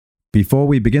Before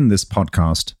we begin this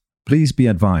podcast, please be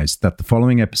advised that the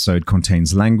following episode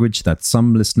contains language that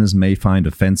some listeners may find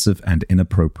offensive and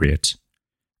inappropriate.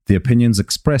 The opinions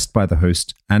expressed by the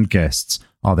host and guests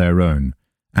are their own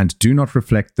and do not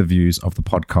reflect the views of the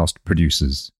podcast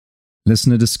producers.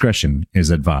 Listener discretion is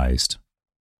advised.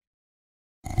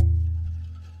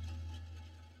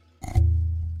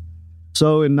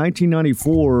 So in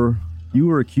 1994, you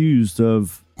were accused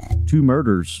of 2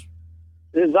 murders.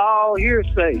 It's all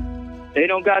hearsay. They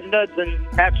don't got nothing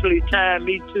actually tying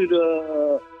me to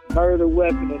the murder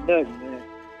weapon or nothing, man.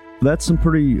 That's some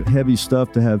pretty heavy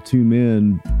stuff to have 2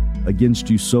 men against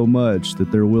you so much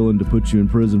that they're willing to put you in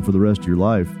prison for the rest of your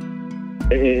life.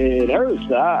 It hurts.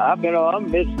 I've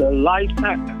been missed a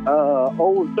lifetime,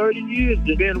 over 30 years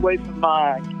to been away from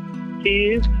my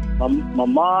kids, my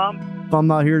mom. I'm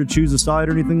not here to choose a side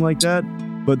or anything like that,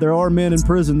 but there are men in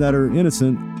prison that are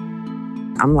innocent.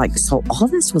 I'm like, so all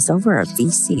this was over a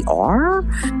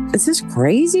VCR? Is this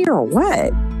crazy or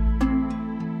what?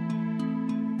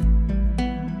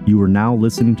 You are now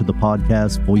listening to the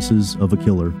podcast Voices of a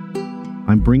Killer.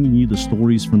 I'm bringing you the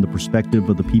stories from the perspective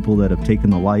of the people that have taken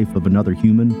the life of another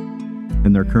human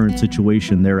and their current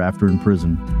situation thereafter in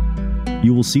prison.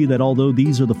 You will see that although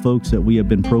these are the folks that we have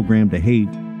been programmed to hate,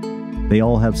 they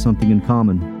all have something in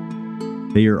common.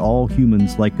 They are all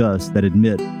humans like us that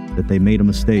admit that they made a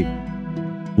mistake.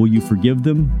 Will you forgive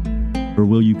them or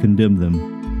will you condemn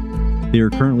them? They are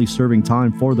currently serving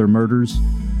time for their murders,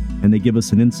 and they give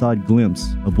us an inside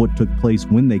glimpse of what took place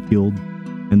when they killed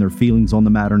and their feelings on the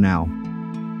matter now.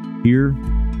 Here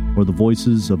are the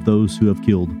voices of those who have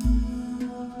killed.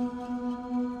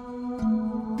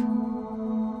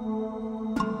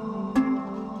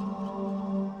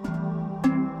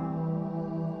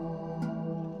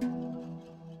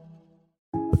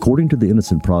 According to the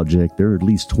Innocent Project, there are at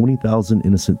least 20,000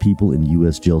 innocent people in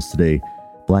U.S. jails today.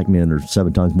 Black men are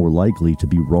 7 times more likely to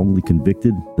be wrongly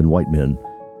convicted than white men.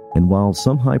 And while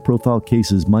some high-profile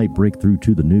cases might break through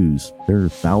to the news, there are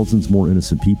thousands more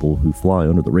innocent people who fly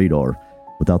under the radar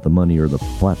without the money or the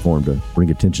platform to bring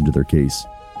attention to their case.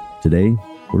 Today,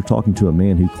 we're talking to a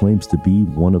man who claims to be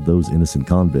one of those innocent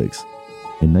convicts.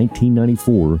 In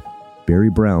 1994,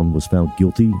 Barry Brown was found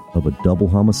guilty of a double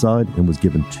homicide and was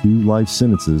given 2 life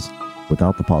sentences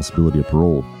without the possibility of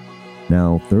parole.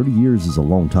 Now, 30 years is a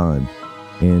long time,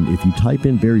 and if you type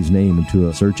in Barry's name into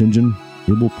a search engine,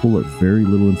 it will pull up very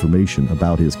little information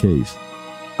about his case.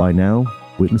 By now,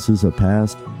 witnesses have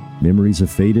passed, memories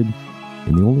have faded,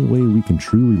 and the only way we can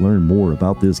truly learn more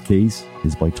about this case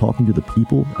is by talking to the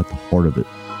people at the heart of it.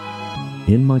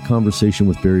 In my conversation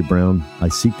with Barry Brown, I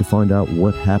seek to find out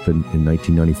what happened in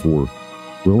 1994.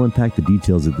 We'll unpack the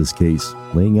details of this case,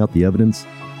 laying out the evidence,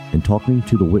 and talking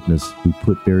to the witness who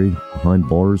put Barry behind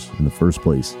bars in the first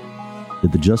place.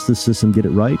 Did the justice system get it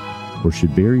right, or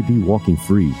should Barry be walking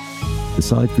free?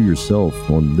 Decide for yourself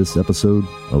on this episode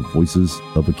of Voices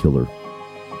of a Killer.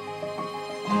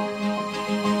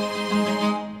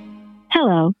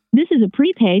 Hello, this is a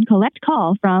prepaid collect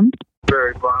call from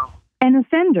Barry Brown. an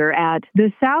offender at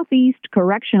the Southeast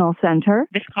Correctional Center.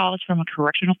 This call is from a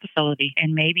correctional facility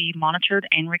and may be monitored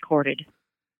and recorded.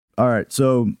 All right,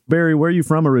 so Barry, where are you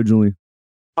from originally?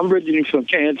 I'm originally from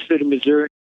Kansas City, Missouri.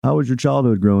 How was your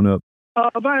childhood growing up? I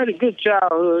had a good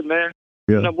childhood, man.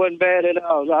 Yeah. And I wasn't bad at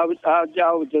all. I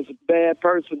was just a bad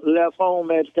person. Left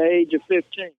home at the age of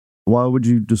 15. Why would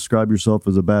you describe yourself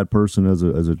as a bad person as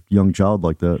a young child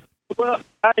like that? Well,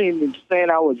 I didn't even saying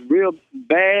I was real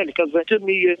bad because it took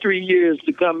me 3 years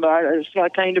to come out. I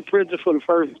came to prison for the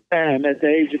first time at the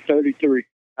age of 33.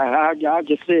 I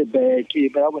just said bad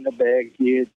kid, but I wasn't a bad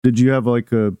kid. Did you have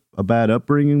like a bad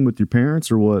upbringing with your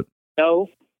parents or what? No,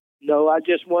 I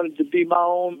just wanted to be my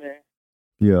own man.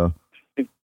 Yeah.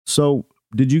 So,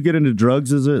 did you get into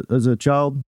drugs as a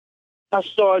child? I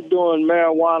started doing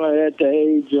marijuana at the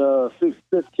age of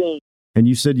 15. And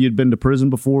you said you'd been to prison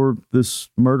before this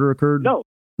murder occurred? No.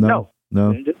 No.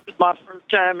 This is my first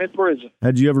time in prison.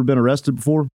 Had you ever been arrested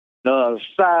before?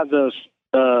 Besides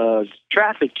a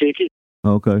traffic ticket.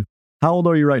 Okay. How old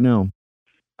are you right now?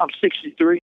 I'm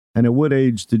 63. And at what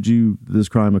age did this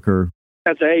crime occur?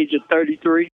 At the age of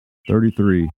 33.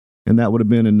 33. And that would have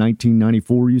been in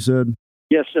 1994, you said?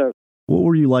 Yes, sir. What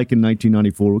were you like in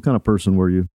 1994? What kind of person were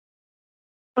you?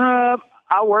 I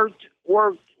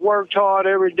worked hard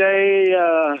every day,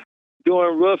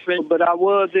 doing roofing, but I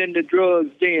was into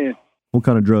drugs then. What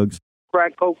kind of drugs?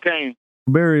 Crack cocaine.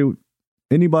 Barry,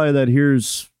 anybody that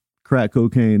hears crack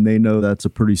cocaine, they know that's a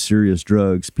pretty serious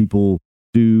drugs. People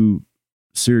do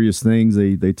serious things.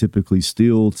 They typically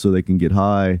steal so they can get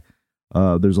high.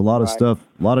 There's a lot of stuff,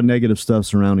 a lot of negative stuff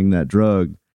surrounding that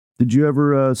drug. Did you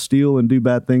ever steal and do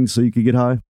bad things so you could get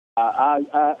high?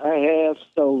 I have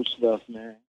stole stuff,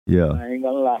 man. Yeah. I ain't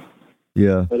gonna lie.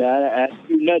 Yeah. But I didn't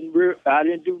do nothing real. I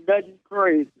didn't do nothing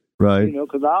crazy. Right. You know,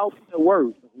 because I always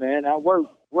work, man. I work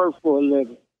for a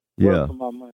living. Yeah. Work for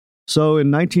my money. So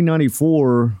in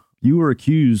 1994, you were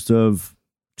accused of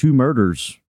 2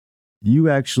 murders. You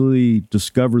actually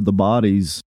discovered the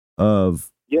bodies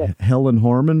of Helen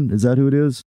Harmon. Is that who it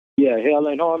is? Yeah,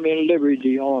 Helen Harmon and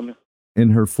Liberty Harmon.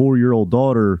 And her 4-year-old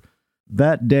daughter.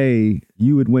 That day,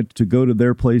 you had went to go to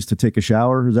their place to take a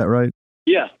shower. Is that right?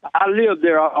 Yeah, I lived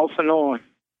there off and on.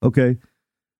 Okay.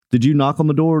 Did you knock on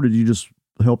the door, or did you just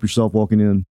help yourself walking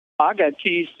in? I got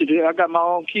keys I got my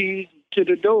own keys to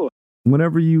the door.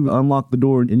 Whenever you unlocked the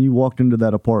door and you walked into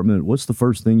that apartment, what's the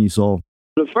first thing you saw?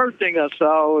 The first thing I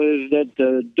saw is that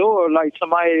the door, like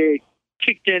somebody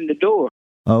kicked in the door.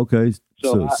 Okay.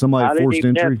 So somebody forced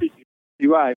entry?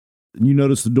 You're right. You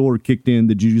noticed the door kicked in.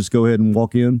 Did you just go ahead and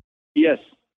walk in? Yes.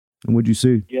 And what'd you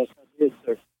see? Yes, I did,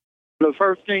 sir. The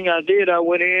first thing I did, I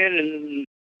went in and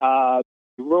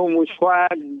the room was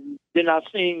quiet. And then I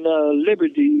seen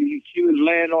Liberty. She was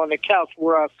laying on the couch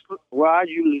where I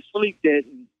usually sleep at.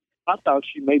 And I thought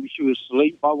maybe she was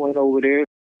asleep. I went over there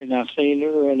and I seen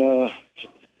her,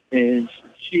 and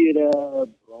she had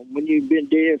when you've been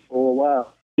dead for a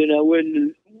while. Then I went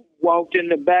and walked in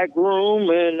the back room,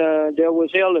 and there was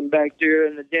Helen back there.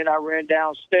 And then I ran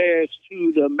downstairs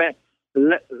to the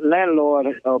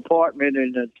landlord apartment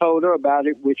and told her about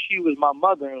it, which she was my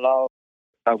mother-in-law.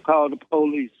 I called the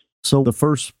police. So the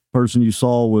first person you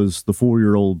saw was the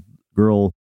 4-year-old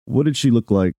girl. What did she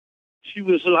look like? She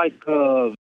was like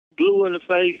blue in the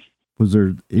face. Was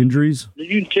there injuries?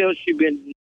 You can tell she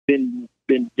been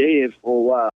dead for a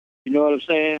while. You know what I'm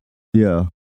saying? Yeah.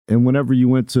 And whenever you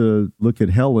went to look at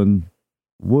Helen,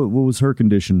 what was her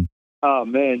condition? Oh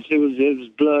man, there was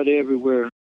blood everywhere.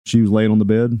 She was laying on the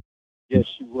bed? Yes,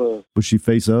 she was. Was she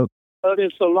face up?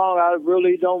 It's so long I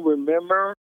really don't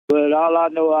remember. But all I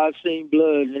know, I seen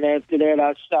blood, and after that,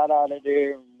 I shot out of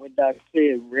there and went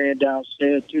downstairs, ran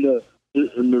downstairs to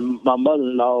my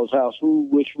mother-in-law's house,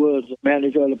 which was the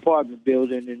manager of the apartment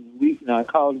building, and we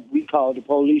called the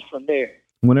police from there.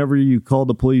 Whenever you called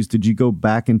the police, did you go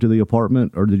back into the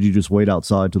apartment, or did you just wait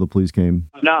outside till the police came?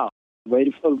 No,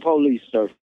 waited for the police, sir.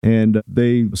 And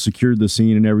they secured the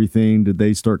scene and everything. Did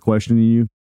they start questioning you?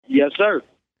 Yes, sir.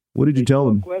 What did you tell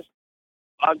them?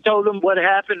 I told them what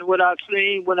happened, what I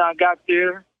seen when I got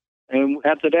there, and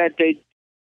after that, they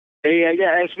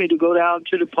asked me to go down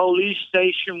to the police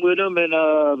station with them, and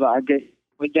I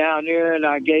went down there and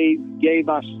I gave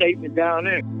my statement down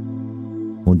there.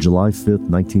 On July 5th,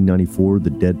 1994,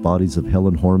 the dead bodies of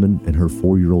Helen Harmon and her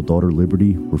 4-year-old daughter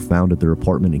Liberty were found at their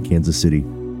apartment in Kansas City.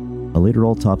 A later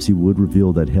autopsy would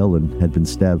reveal that Helen had been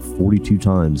stabbed 42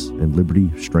 times and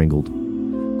Liberty strangled.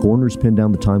 Coroners pinned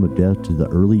down the time of death to the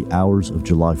early hours of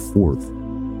July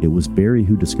 4th. It was Barry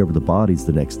who discovered the bodies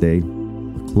the next day.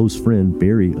 A close friend,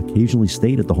 Barry, occasionally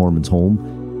stayed at the Harmon's home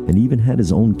and even had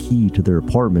his own key to their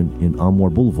apartment in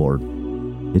Amwar Boulevard.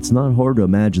 It's not hard to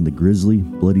imagine the grisly,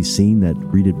 bloody scene that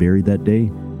greeted Barry that day,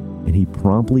 and he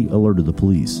promptly alerted the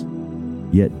police.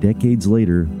 Yet decades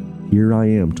later, here I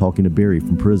am talking to Barry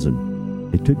from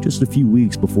prison. It took just a few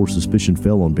weeks before suspicion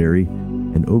fell on Barry,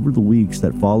 and over the weeks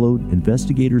that followed,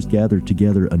 investigators gathered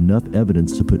together enough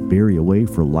evidence to put Barry away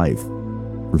for life.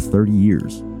 For 30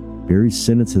 years, Barry's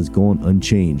sentence has gone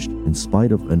unchanged, in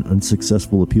spite of an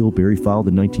unsuccessful appeal Barry filed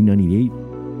in 1998.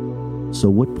 So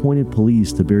what pointed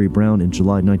police to Barry Brown in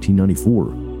July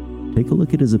 1994? Take a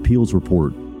look at his appeals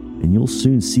report, and you'll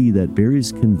soon see that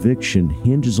Barry's conviction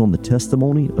hinges on the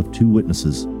testimony of 2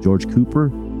 witnesses, George Cooper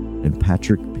and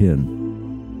Patrick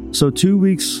Penn. So 2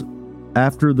 weeks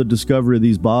after the discovery of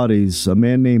these bodies, a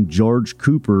man named George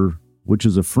Cooper, which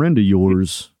is a friend of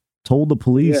yours, told the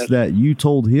police that you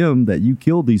told him that you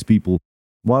killed these people.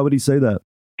 Why would he say that?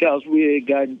 Because we had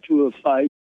gotten into a fight.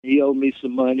 He owed me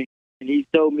some money. And he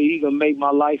told me he's going to make my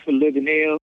life a living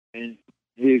hell. And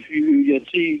if you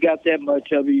see you got that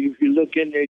much of it, if you look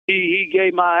in there, he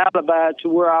gave my alibi to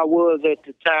where I was at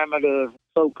the time of the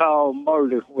so-called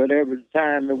murder, whatever the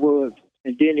time it was.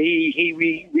 And then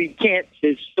he recants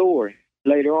his story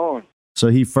later on. So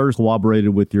he first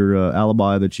corroborated with your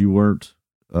alibi that you weren't...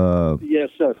 yes,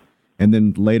 sir. And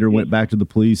then later went back to the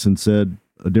police and said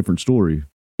a different story.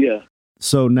 Yeah.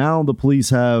 So now the police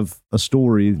have a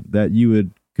story that you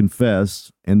had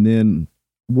confessed, and then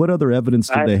what other evidence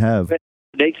did they have?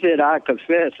 They said I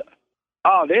confessed.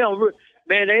 Oh, they don't...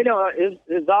 Man, they don't...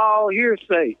 It's all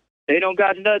hearsay. They don't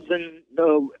got nothing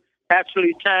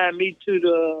actually tying me to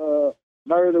the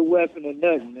murder weapon or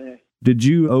nothing, man. Did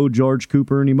you owe George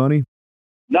Cooper any money?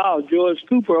 No, George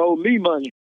Cooper owed me money.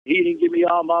 He didn't give me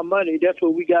all my money. That's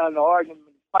what we got in an argument,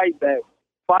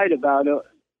 fight about it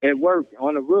at work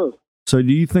on the roof. So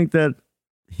do you think that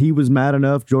he was mad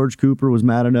enough, George Cooper was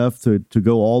mad enough to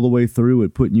go all the way through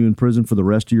at putting you in prison for the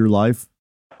rest of your life?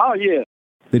 Oh, yeah.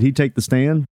 Did he take the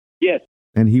stand? Yes.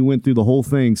 And he went through the whole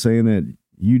thing saying that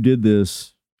you did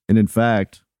this, and in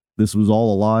fact, this was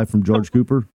all a lie from George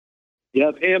Cooper?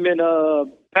 Yep, him and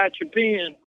Patrick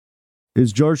Penn.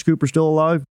 Is George Cooper still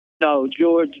alive? No,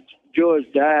 George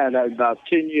died about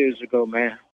 10 years ago,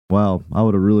 man. Wow, I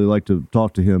would have really liked to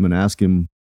talk to him and ask him,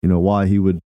 why he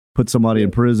would put somebody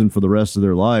in prison for the rest of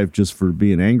their life just for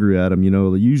being angry at him.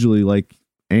 Usually like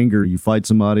anger, you fight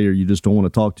somebody or you just don't want to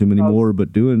talk to him anymore,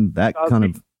 but doing that kind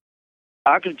of...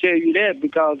 I can tell you that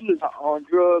because he was on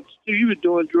drugs too. He was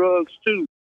doing drugs too.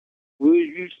 We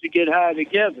used to get high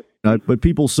together. But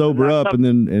people sober up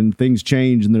and things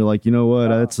change and they're like, you know what,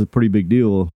 that's a pretty big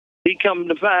deal. He come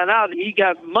to find out he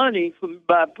got money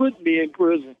by putting me in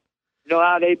prison. You know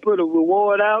how they put a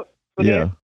reward out for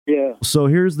that? Yeah. So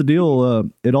here's the deal.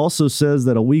 It also says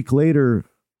that a week later,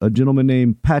 a gentleman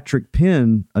named Patrick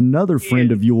Penn, another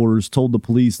friend of yours, told the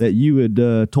police that you had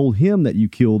told him that you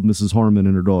killed Mrs. Harmon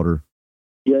and her daughter.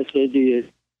 Yes, they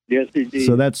did. Yes, they did.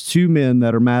 So that's two men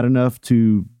that are mad enough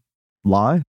to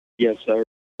lie? Yes, sir.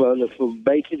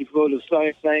 Basically for the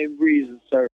same reason,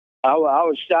 sir. I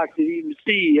was shocked to even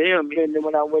see him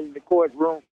when I went in the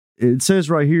courtroom. It says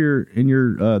right here in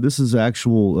your, this is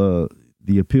actual,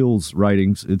 the appeals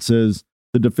writings. It says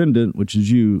the defendant, which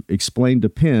is you, explained to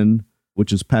Penn,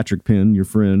 which is Patrick Penn, your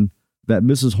friend, that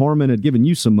Mrs. Harmon had given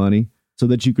you some money so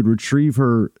that you could retrieve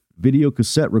her video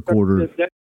cassette recorder.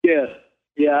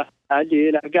 Yeah, I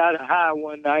did. I got high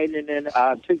one night and then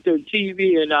I took their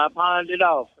TV and I pawned it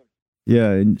off.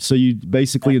 Yeah, and so you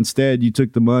basically instead you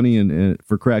took the money and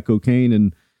for crack cocaine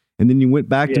and then you went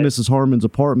back to Mrs. Harmon's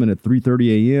apartment at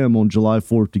 3:30 a.m. on July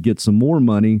 4th to get some more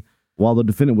money while the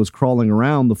defendant was crawling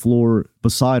around the floor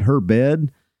beside her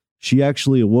bed. She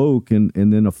actually awoke and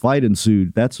then a fight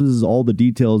ensued. That's all the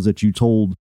details that you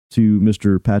told to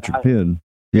Mr. Patrick Penn.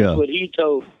 Yeah. That's what he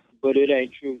told, but it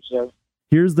ain't true, sir.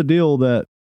 Here's the deal that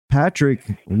Patrick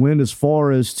went as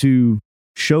far as to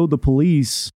show the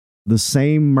police the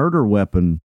same murder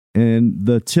weapon. And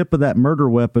the tip of that murder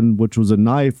weapon, which was a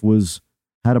knife,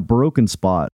 had a broken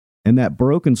spot. And that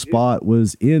broken spot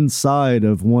was inside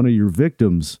of one of your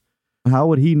victims. How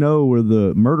would he know where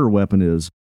the murder weapon is?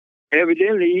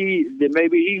 Evidently,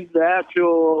 maybe he's the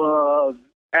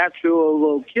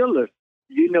actual killer.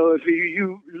 If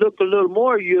you look a little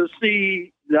more, you'll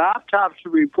see the autopsy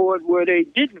report where they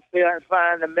didn't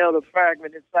find a metal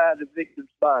fragment inside the victim's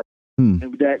body.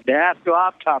 And the after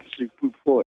autopsy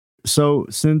report. So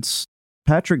since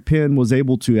Patrick Penn was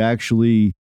able to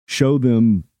actually show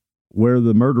them where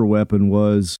the murder weapon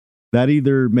was, that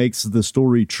either makes the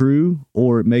story true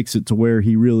or it makes it to where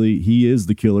he is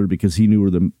the killer because he knew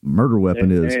where the murder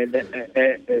weapon is.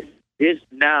 It's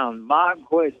now my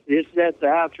question. Is that the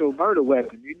actual murder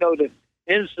weapon? The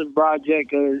Innocent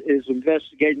Project is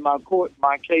investigating my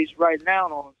case right now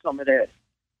on some of that.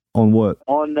 On what?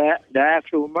 On the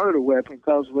actual murder weapon.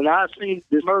 Because when I seen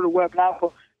this murder weapon,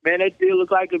 that deal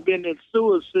looked like it'd been in the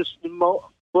sewer system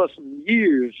for some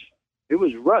years. It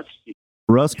was rusty.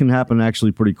 Rust can happen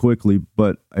actually pretty quickly,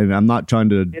 and I'm not trying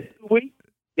to... In 2 weeks?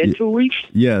 In 2 weeks?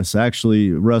 Yes,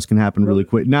 actually, rust can happen really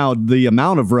quick. Now, the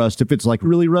amount of rust, if it's like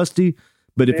really rusty,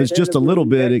 but if it's just a little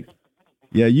bit,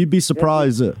 you'd be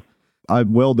surprised. I've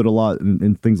welded a lot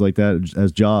and things like that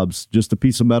as jobs. Just a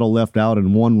piece of metal left out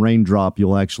in one raindrop,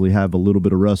 you'll actually have a little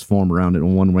bit of rust form around it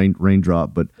in one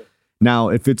raindrop. But now,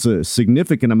 if it's a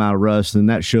significant amount of rust, then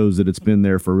that shows that it's been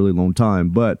there for a really long time.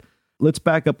 But let's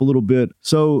back up a little bit.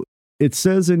 So it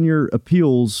says in your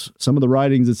appeals, some of the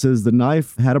writings, it says the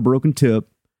knife had a broken tip.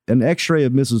 An x-ray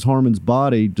of Mrs. Harmon's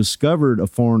body discovered a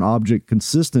foreign object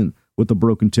consistent with the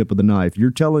broken tip of the knife.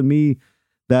 You're telling me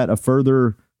that a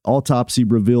further autopsy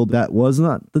revealed that was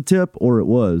not the tip, or it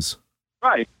was?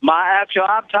 Right. My actual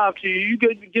autopsy, you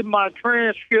could give my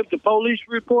transcript, the police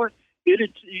report,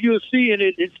 you'll see in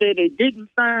it, it said they didn't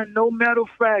find no metal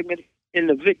fragment in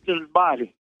the victim's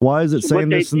body. Why is it saying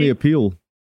this in the appeal?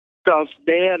 Because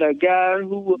they had a guy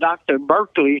who was Dr.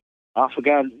 Berkeley,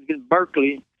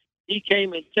 Berkeley. He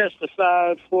came and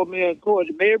testified for me in court.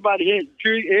 Everybody in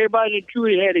the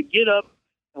jury had to get up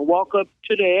and walk up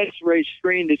to the x-ray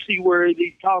screen to see where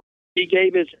he talked. He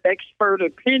gave his expert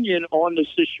opinion on the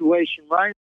situation,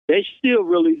 right? They still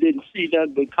really didn't see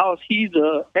that because he's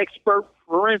an expert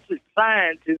forensic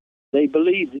scientist. They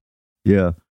believed it.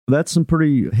 Yeah, that's some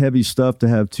pretty heavy stuff to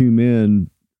have two men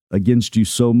against you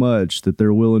so much that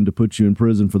they're willing to put you in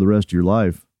prison for the rest of your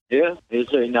life. Yeah,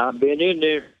 it's not been in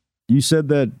there. You said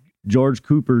that George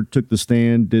Cooper took the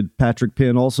stand. Did Patrick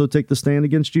Penn also take the stand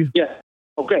against you? Yeah.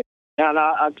 Okay. Now,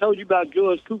 I told you about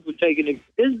George Cooper taking it.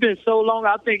 It's been so long.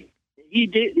 I think he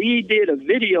did a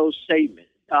video statement.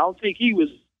 I don't think he was.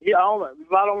 If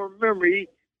I don't remember, he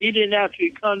didn't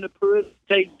actually come to prison,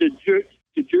 take the jury.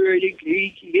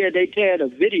 They had a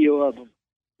video of him,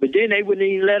 but then they wouldn't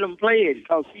even let him play it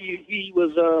because he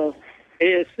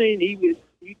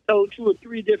told 2 or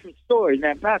 3 different stories.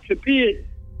 Now Patrick Penn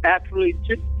actually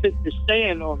took the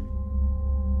stand on him.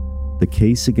 The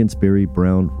case against Barry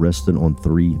Brown rested on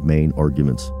 3 main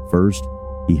arguments. First,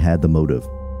 he had the motive.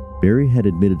 Barry had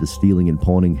admitted to stealing and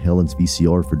pawning Helen's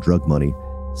VCR for drug money,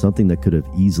 something that could have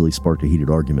easily sparked a heated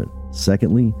argument.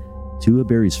 Secondly, 2 of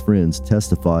Barry's friends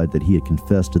testified that he had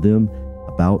confessed to them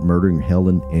about murdering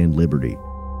Helen and Liberty.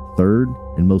 Third,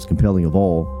 and most compelling of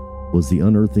all, was the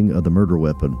unearthing of the murder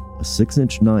weapon, a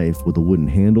 6-inch knife with a wooden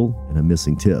handle and a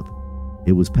missing tip.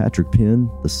 It was Patrick Penn,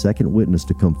 the second witness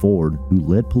to come forward, who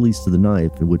led police to the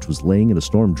knife, which was laying in a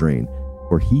storm drain,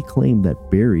 where he claimed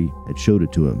that Barry had showed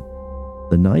it to him.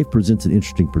 The knife presents an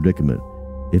interesting predicament.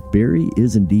 If Barry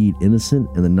is indeed innocent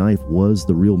and the knife was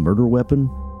the real murder weapon,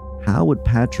 how would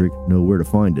Patrick know where to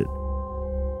find it?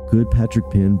 Could Patrick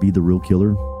Penn be the real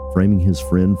killer, framing his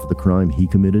friend for the crime he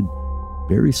committed?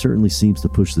 Barry certainly seems to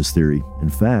push this theory. In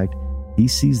fact, he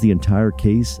sees the entire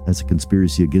case as a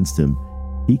conspiracy against him.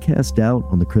 He cast doubt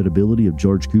on the credibility of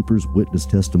George Cooper's witness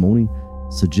testimony,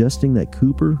 suggesting that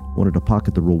Cooper wanted to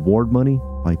pocket the reward money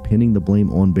by pinning the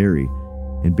blame on Barry.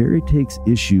 And Barry takes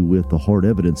issue with the hard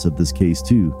evidence of this case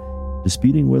too,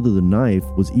 disputing whether the knife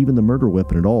was even the murder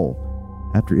weapon at all,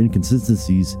 after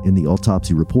inconsistencies in the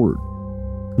autopsy report.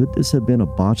 Could this have been a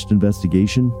botched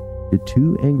investigation? Did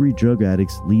 2 angry drug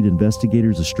addicts lead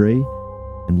investigators astray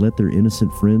and let their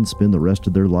innocent friends spend the rest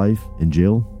of their life in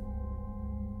jail?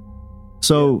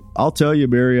 So I'll tell you,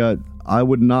 Barry, I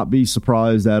would not be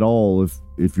surprised at all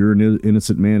if you're an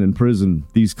innocent man in prison.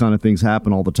 These kind of things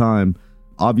happen all the time.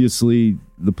 Obviously,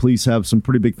 the police have some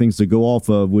pretty big things to go off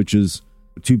of, which is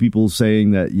 2 people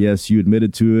saying that, yes, you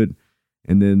admitted to it,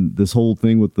 and then this whole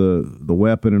thing with the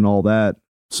weapon and all that.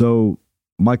 So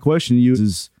my question to you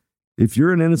is, if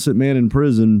you're an innocent man in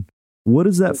prison, what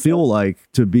does that feel like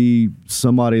to be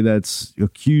somebody that's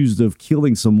accused of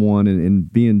killing someone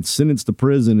and being sentenced to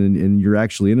prison and you're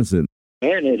actually innocent?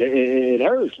 Man, it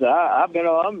hurts.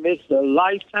 I've missed a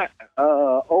lifetime,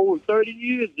 over 30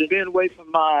 years of being away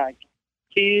from my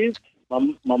kids,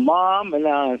 my mom, and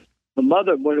my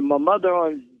mother. When my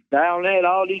mother down there,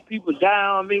 all these people die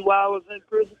on me while I was in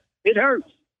prison, it hurts.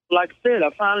 Like I said,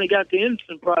 I finally got the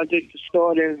Innocent Project to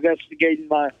start investigating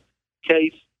my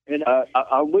case, and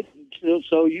I went.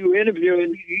 So you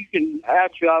interviewing, you can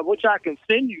actually, which I can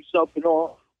send you something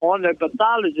on the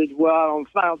pathologist where I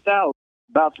found out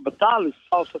about the pathologist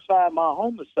falsified my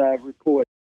homicide report.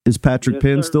 Is Patrick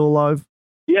Penn still alive?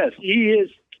 Yes, he is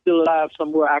still alive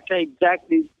somewhere. I can't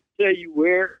exactly tell you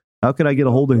where. How can I get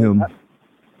a hold of him?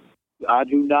 I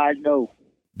do not know.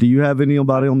 Do you have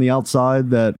anybody on the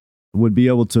outside that would be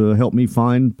able to help me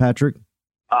find Patrick?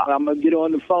 I'm going to get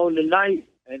on the phone tonight,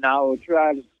 and I will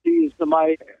try to see if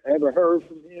somebody ever heard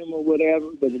from him or whatever.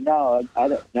 But no,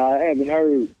 I haven't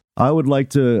heard.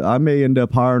 I may end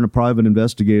up hiring a private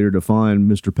investigator to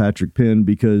find Mr. Patrick Penn,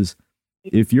 because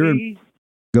if you're...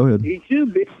 Go ahead. He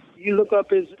should be. You look up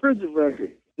his prison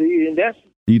record. See, and that's...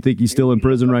 Do you think he's still in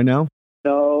prison right now?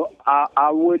 No, I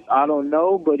don't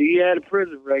know, but he had a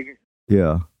prison record.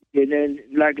 Yeah. And then,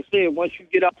 like I said, once you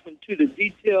get up into the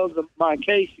details of my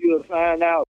case, you'll find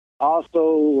out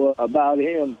also about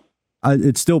him.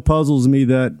 It still puzzles me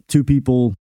that 2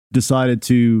 people decided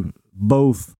to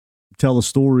both tell a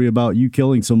story about you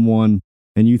killing someone,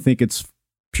 and you think it's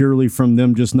purely from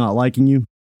them just not liking you?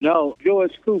 No,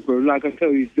 George Cooper, like I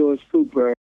told you, George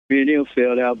Cooper, me and him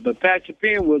fell out. But Patrick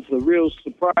Penn was a real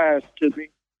surprise to me.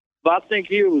 But I think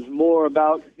it was more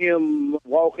about him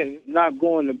not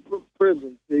going to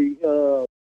prison. See,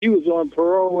 he was on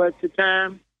parole at the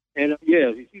time, and he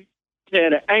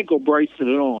had an ankle bracelet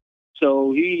on.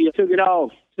 So he took it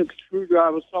off, took a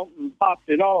screwdriver or something, popped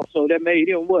it off. So that made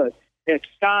him what?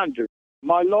 Ex-convict.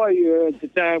 My lawyer at the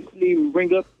time couldn't even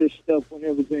bring up this stuff when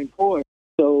it was in court.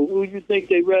 So who do you think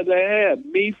they'd rather have?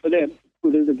 Me for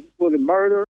the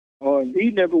murder? Or he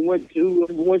never went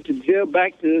to jail,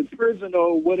 back to prison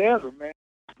or whatever, man.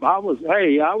 I was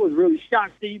really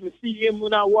shocked to even see him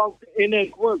when I walked in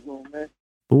that courtroom, man.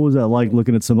 What was that like,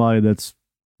 looking at somebody that's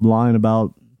lying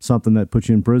about something that put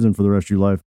you in prison for the rest of your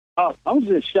life? I was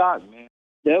just shocked, man.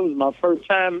 That was my first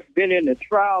time being in a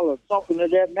trial or something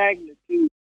of that magnitude.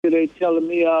 They telling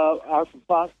me I could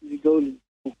possibly go to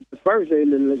first,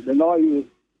 the lawyer was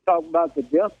talking about the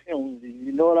death penalty.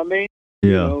 You know what I mean?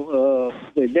 Yeah. You know,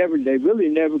 they really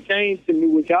never came to me,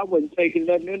 which I wasn't taking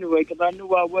nothing anyway, because I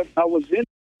knew I was in.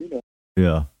 You know.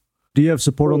 Yeah. Do you have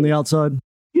support on the outside?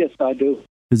 Yes, I do.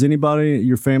 Does anybody,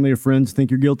 your family or friends, think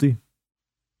you're guilty?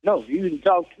 No, you can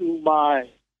talk to my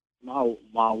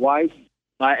wife,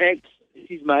 my ex.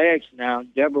 She's my ex now,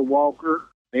 Deborah Walker,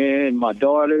 and my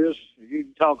daughters. You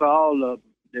can talk to all of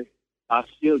them. I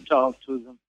still talk to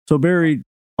them. So, Barry,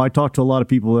 I talk to a lot of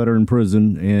people that are in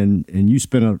prison, and you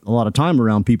spend a lot of time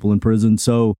around people in prison.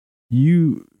 So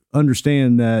you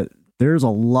understand that there's a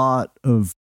lot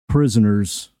of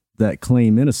prisoners that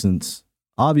claim innocence.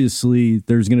 Obviously,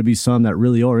 there's going to be some that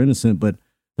really are innocent, but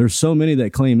there's so many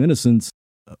that claim innocence.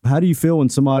 How do you feel when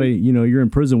somebody, you're in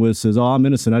prison with says, "Oh, I'm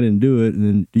innocent, I didn't do it," and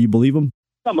then do you believe them?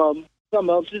 Some of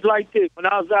them, just like this. When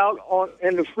I was out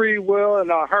in the free world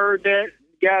and I heard that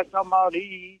the guy talking about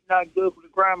he's not good for the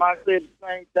crime, I said the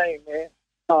same thing, man.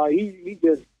 He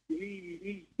just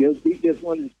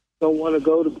don't want to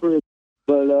go to prison.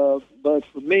 But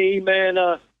for me, man,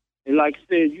 and like I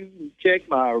said, you can check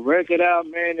my record out,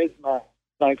 man. It's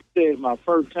like I said, my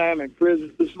first time in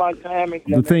prison. It's my time.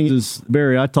 The thing is,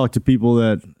 Barry, I talk to people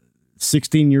that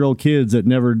 16-year-old kids that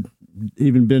never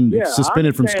even been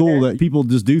suspended from school, that people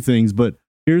just do things. But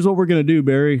here's what we're going to do,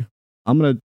 Barry. I'm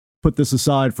going to put this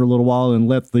aside for a little while and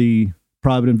let the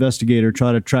private investigator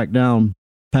try to track down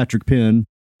Patrick Penn.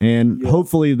 And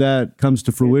hopefully that comes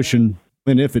to fruition.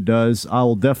 And if it does, I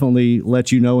will definitely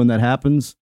let you know when that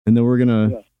happens. And then we're going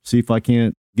to see if I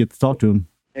can't get to talk to him.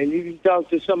 And you can talk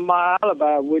to some of my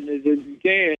alibi witnesses if you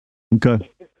can. Okay.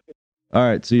 All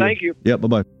right. See you. Thank you. Yep.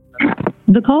 Bye-bye.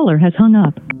 The caller has hung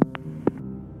up.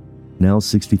 Now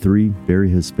 63,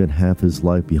 Barry has spent half his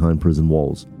life behind prison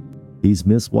walls. He's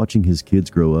missed watching his kids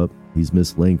grow up. He's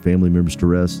missed laying family members to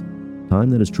rest. Time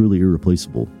that is truly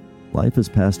irreplaceable. Life has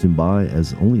passed him by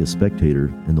as only a spectator,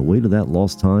 and the weight of that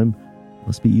lost time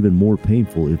must be even more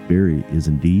painful if Barry is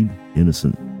indeed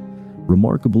innocent.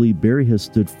 Remarkably, Barry has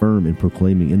stood firm in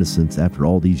proclaiming innocence after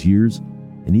all these years,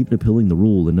 and even appealing the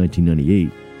rule in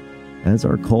 1998. As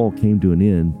our call came to an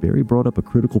end, Barry brought up a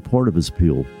critical part of his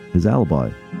appeal, his alibi.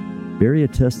 Barry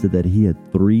attested that he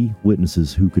had 3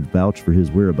 witnesses who could vouch for his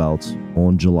whereabouts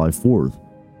on July 4th,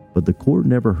 but the court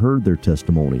never heard their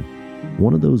testimony.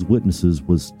 One of those witnesses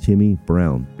was Timmy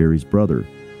Brown, Barry's brother,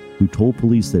 who told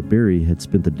police that Barry had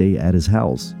spent the day at his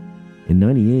house. In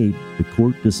 98, the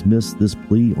court dismissed this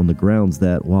plea on the grounds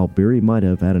that while Barry might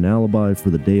have had an alibi for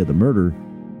the day of the murder,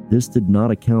 this did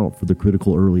not account for the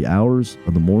critical early hours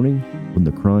of the morning when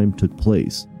the crime took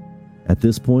place. At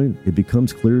this point, it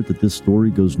becomes clear that this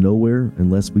story goes nowhere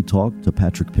unless we talk to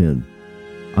Patrick Penn.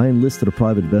 I enlisted a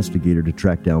private investigator to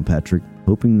track down Patrick,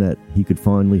 hoping that he could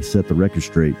finally set the record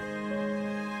straight.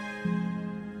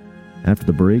 After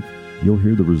the break, you'll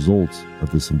hear the results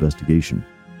of this investigation.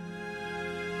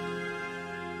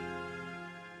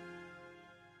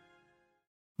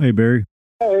 Hey, Barry.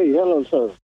 Hey, hello,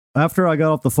 sir. After I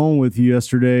got off the phone with you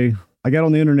yesterday, I got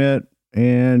on the internet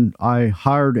and I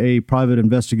hired a private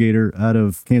investigator out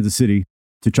of Kansas City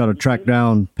to try to track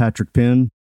down Patrick Penn.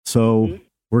 So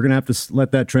we're going to have to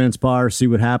let that transpire, see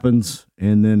what happens.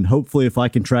 And then hopefully if I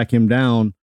can track him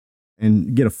down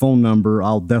and get a phone number,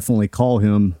 I'll definitely call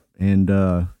him and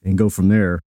go from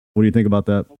there. What do you think about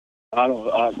that? I don't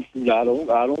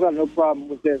got no problem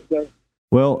with that, sir.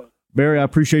 Well, Barry, I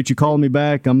appreciate you calling me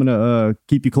back. I'm going to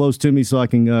keep you close to me so I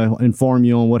can inform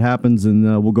you on what happens, and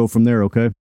we'll go from there,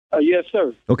 okay? Yes,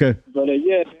 sir. Okay. But,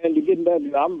 man, to get back,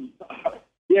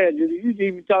 you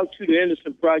even talk to the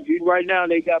Innocent Project. Right now,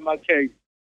 they got my case.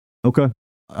 Okay.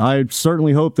 I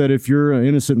certainly hope that if you're an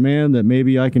innocent man, that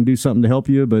maybe I can do something to help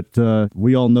you, but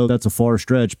we all know that's a far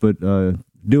stretch, but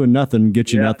doing nothing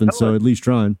gets you nothing, so at least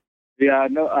trying. Yeah, I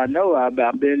know.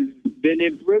 I've been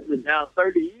in prison now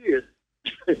 30 years.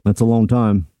 That's a long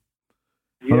time.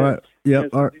 Yeah. All right. Yep. Yes,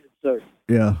 All right. sir.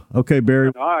 Yeah. Okay,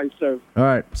 Barry. All right, sir. All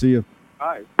right. See you. All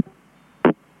right.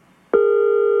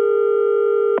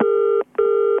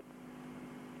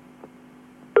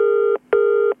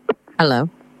 Hello.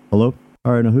 Hello.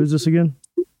 All right. Now, who's this again?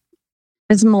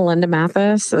 It's Melinda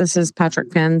Mathis. This is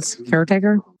Patrick Penn's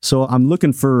caretaker. So I'm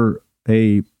looking for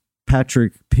a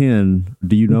Patrick Penn.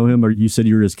 Do you know him, or you said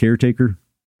you were his caretaker?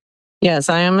 Yes,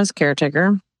 I am his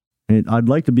caretaker. And I'd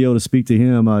like to be able to speak to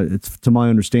him. It's to my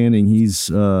understanding, he's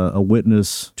a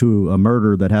witness to a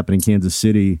murder that happened in Kansas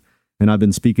City. And I've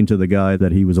been speaking to the guy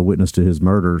that he was a witness to his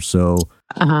murder. So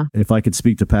if I could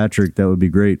speak to Patrick, that would be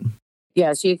great.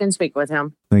 Yes, you can speak with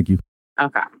him. Thank you.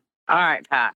 Okay. All right,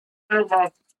 Pat.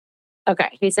 Okay.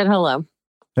 He said hello.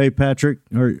 Hey, Patrick,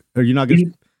 are you not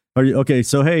going to... Are you okay?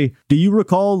 So, hey, do you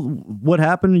recall what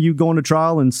happened? You going to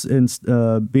trial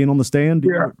and being on the stand?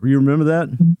 Yeah. You remember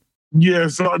that?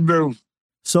 Yes, I do.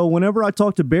 So whenever I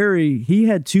talked to Barry, he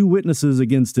had 2 witnesses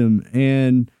against him,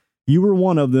 and you were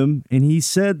one of them. And he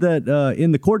said that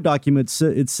in the court documents,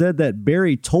 it said that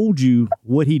Barry told you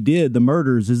what he did, the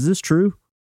murders. Is this true?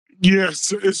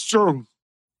 Yes, it's true.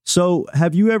 So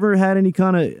have you ever had any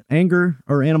kind of anger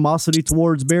or animosity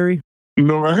towards Barry?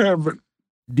 No, I haven't.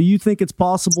 Do you think it's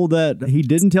possible that he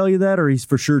didn't tell you that, or he's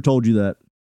for sure told you that?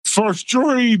 For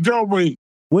sure, he told me.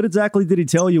 What exactly did he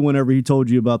tell you whenever he told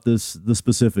you about the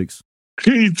specifics?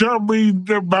 He told me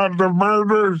about the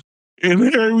murders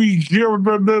and how he killed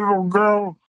the little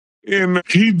girl, and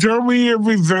he told me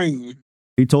everything.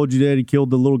 He told you that he killed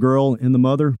the little girl and the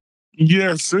mother?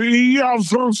 Yes, he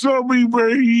also showed me where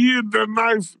he hid the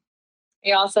knife.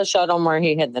 He also showed him where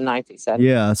he hid the knife, he said.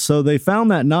 Yeah, so they found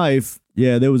that knife.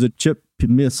 Yeah, there was a chip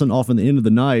missing off in the end of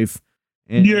the knife.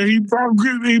 And Yeah, he broke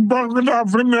it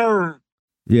off in there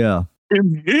yeah,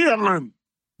 in Healing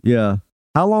yeah.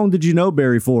 How long did you know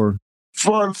Barry for?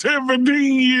 for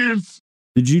 17 years.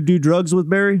 Did you do drugs with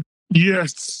Barry?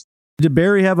 Yes, Did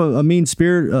Barry have a mean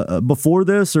spirit before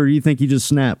this, or do you think he just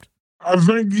snapped? I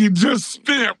think he just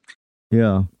stepped.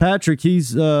 Yeah. Patrick,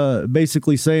 he's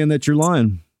basically saying that you're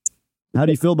lying. How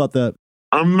do you feel about that?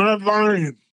 I'm not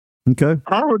lying. Okay.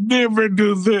 I would never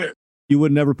do that. You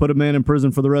would never put a man in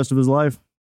prison for the rest of his life?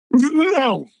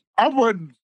 No, I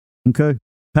wouldn't. Okay.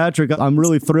 Patrick, I'm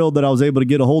really thrilled that I was able to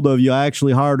get a hold of you. I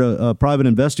actually hired a private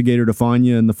investigator to find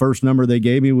you, and the first number they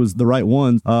gave me was the right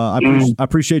one. I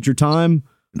appreciate your time.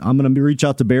 I'm going to reach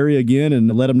out to Barry again and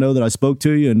let him know that I spoke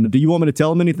to you. And do you want me to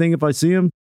tell him anything if I see him?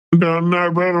 No,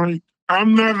 not really.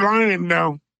 I'm not lying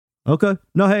now. Okay.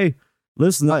 No, hey,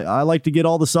 listen, I like to get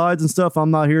all the sides and stuff.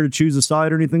 I'm not here to choose a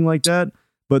side or anything like that.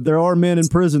 But there are men in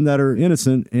prison that are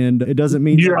innocent, and it doesn't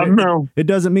mean Yeah, I know. it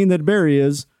doesn't mean that Barry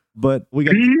is, but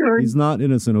he's not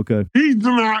innocent. Okay. He's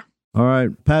not. All right,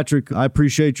 Patrick, I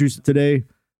appreciate you today,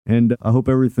 and I hope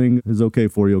everything is okay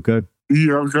for you. Okay.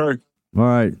 Yeah, okay. All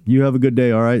right. You have a good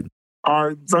day. All right. All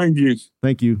right, thank you.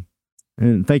 Thank you.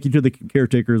 And thank you to the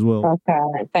caretaker as well.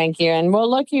 Okay, thank you. And we'll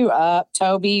look you up,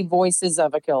 Toby, Voices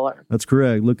of a Killer. That's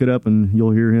correct. Look it up and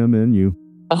you'll hear him and you.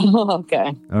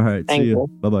 Okay. All right. Thank See you. you.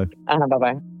 Bye-bye.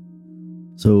 Bye-bye.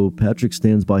 So Patrick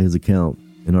stands by his account.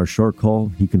 In our shark call,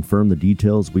 he confirmed the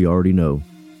details we already know.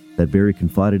 That Barry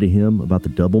confided to him about the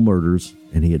double murders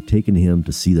and he had taken him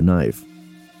to see the knife.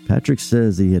 Patrick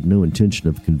says he had no intention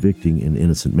of convicting an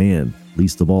innocent man,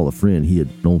 least of all a friend he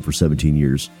had known for 17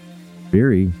 years.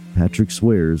 Barry, Patrick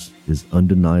swears, is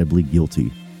undeniably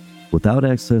guilty. Without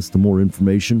access to more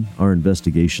information, our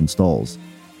investigation stalls.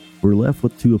 We're left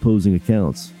with 2 opposing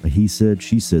accounts, a he said,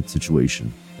 she said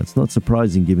situation. That's not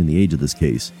surprising given the age of this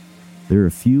case. There are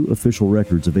a few official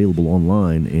records available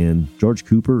online, and George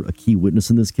Cooper, a key witness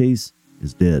in this case,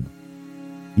 is dead.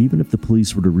 Even if the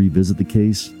police were to revisit the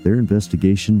case, their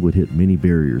investigation would hit many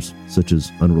barriers, such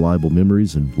as unreliable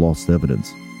memories and lost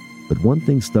evidence. But one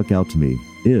thing stuck out to me.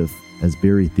 If, as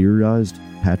Barry theorized,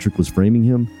 Patrick was framing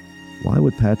him, why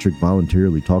would Patrick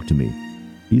voluntarily talk to me?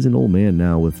 He's an old man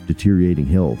now with deteriorating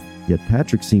health, yet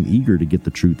Patrick seemed eager to get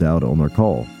the truth out on our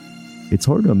call. It's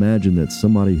hard to imagine that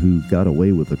somebody who got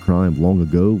away with a crime long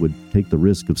ago would take the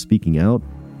risk of speaking out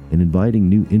and inviting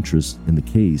new interest in the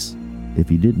case if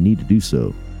he didn't need to do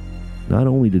so. Not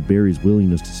only did Barry's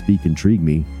willingness to speak intrigue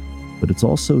me, but it's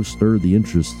also stirred the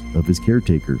interest of his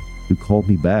caretaker, who called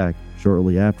me back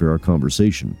shortly after our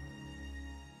conversation.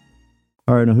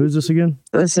 All right, now who's this again?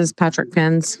 This is Patrick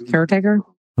Penn's caretaker.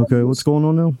 Okay, what's going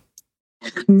on now?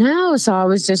 No, so I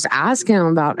was just asking him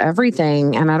about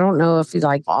everything, and I don't know if he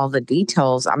like all the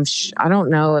details. I don't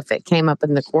know if it came up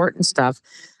in the court and stuff,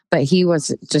 but he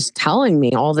was just telling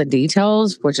me all the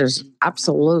details, which is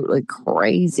absolutely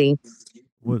crazy.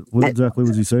 What exactly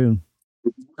was he saying?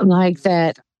 Like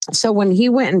that. So when he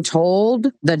went and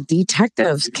told, the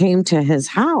detectives came to his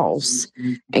house,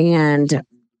 and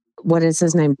what is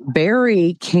his name?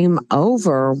 Barry came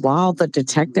over while the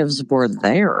detectives were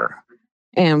there.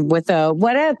 And with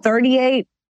a 38,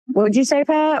 what'd you say,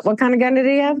 Pat? What kind of gun did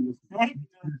he have?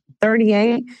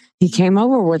 38. He came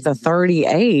over with a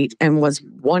 38 and was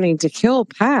wanting to kill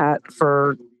Pat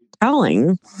for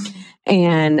telling.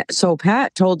 And so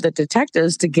Pat told the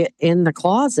detectives to get in the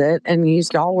closet and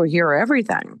y'all will hear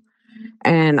everything.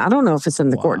 And I don't know if it's in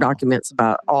the court documents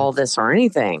about all this or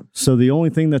anything. So the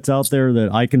only thing that's out there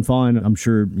that I can find, I'm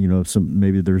sure,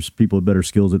 maybe there's people with better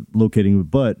skills at locating,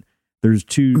 but There's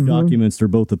two documents. They're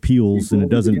both appeals, and it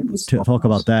doesn't talk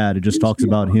about that. It just talks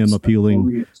about him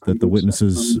appealing that the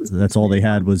witnesses, that's all they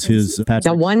had was his Patrick.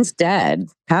 The one's dead.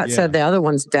 Pat said the other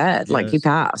one's dead, like he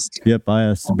passed. Yep, I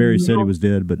asked. Barry said he was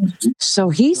dead, but... So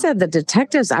he said the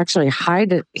detectives actually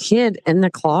hid in the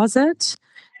closet,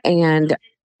 and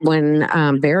when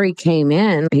Barry came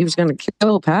in, he was going to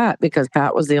kill Pat because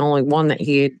Pat was the only one that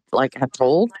he had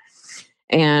told.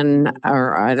 And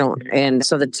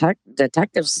so the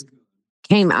detectives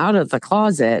came out of the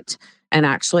closet and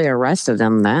actually arrested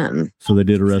him then. So they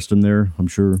did arrest him there, I'm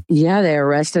sure. Yeah, they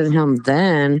arrested him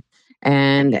then.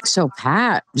 And so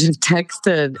Pat just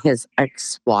texted his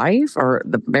ex-wife, or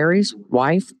Barry's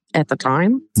wife at the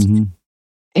time,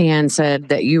 and said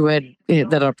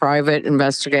that a private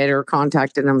investigator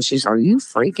contacted him. She's, are you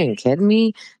freaking kidding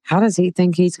me? How does he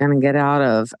think he's going to get out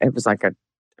of, it was like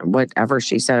whatever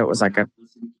she said, it was like a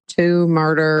 2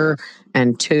 murder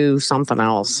and 2 something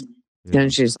else. Yeah.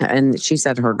 And she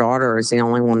said her daughter is the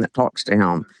only one that talks to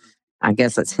him. I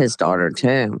guess it's his daughter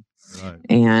too. Right.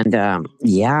 And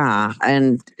he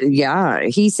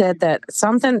said that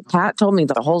Pat told me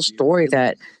the whole story,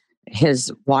 that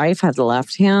his wife had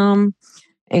left him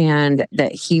and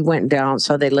that he went down.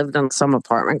 So they lived in some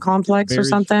apartment complex or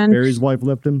something. Barry's wife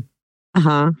left him.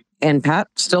 And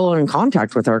Pat's still in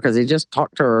contact with her because he just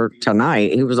talked to her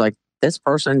tonight. He was like, this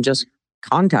person just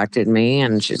contacted me,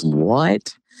 and she's,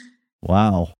 what?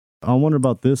 Wow. I wonder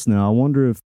about this now. I wonder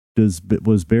if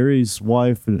was Barry's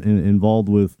wife involved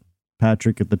with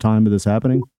Patrick at the time of this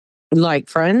happening? Like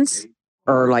friends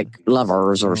or like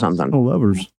lovers or something? Oh,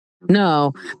 lovers.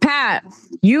 No, Pat,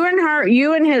 you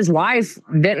and his wife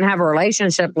didn't have a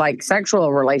relationship, like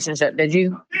sexual relationship, did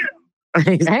you?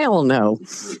 Hell no.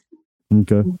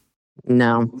 Okay.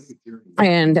 No.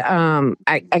 And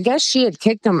I guess she had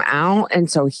kicked him out.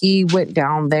 And so he went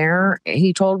down there,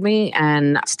 he told me,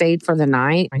 and stayed for the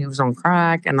night. He was on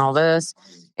crack and all this.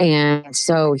 And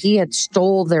so he had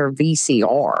stole their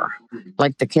VCR,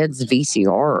 like the kids' VCR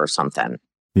or something.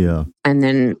 Yeah. And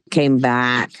then came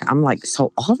back. I'm like,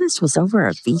 so all this was over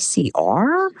a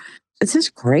VCR? Is this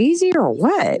crazy or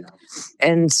what?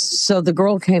 And so the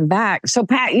girl came back. So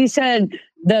Pat, you said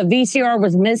the VCR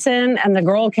was missing and the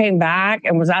girl came back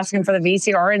and was asking for the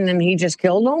VCR, and then he just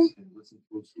killed him?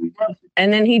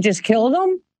 And then he just killed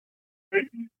him?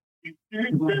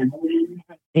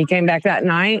 He came back that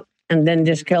night and then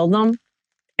just killed them?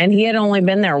 And he had only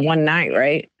been there one night,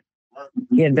 right?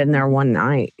 He had been there one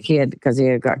night. Because he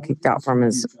had got kicked out from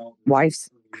his wife's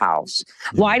house.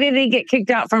 Why did he get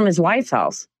kicked out from his wife's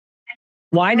house?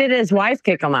 Why did his wife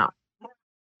kick him out?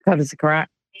 Because of crack?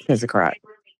 Because of crack.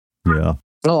 Yeah.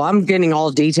 Oh, I'm getting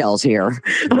all details here.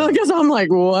 Because I'm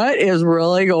like, what is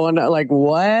really going on? Like,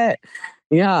 what?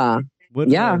 Yeah.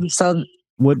 So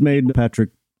what made Patrick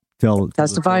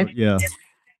testify? Yeah.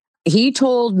 He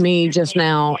told me just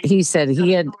now, he said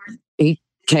he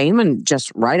came and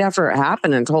just right after it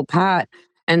happened and told Pat.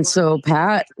 And so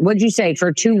Pat, what'd you say,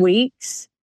 for 2 weeks?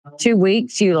 2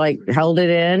 weeks, you held it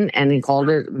in, and he called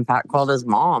it, and Pat called his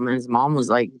mom, and his mom was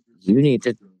like, you need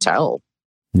to tell.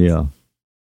 Yeah.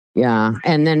 Yeah.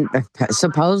 And then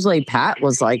supposedly Pat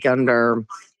was under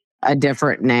a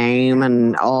different name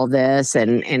and all this.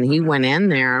 And he went in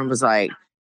there and was like,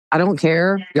 I don't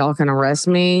care. Y'all can arrest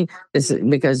me. This is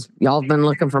because y'all have been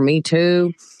looking for me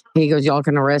too. He goes, y'all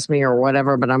can arrest me or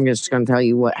whatever, but I'm just going to tell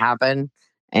you what happened.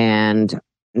 And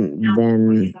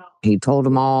then he told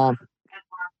them all.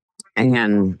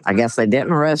 And I guess they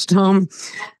didn't arrest him.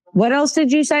 What else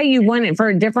did you say? You went in for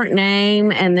a different name,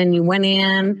 and then you went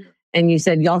in and you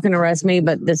said, y'all can arrest me,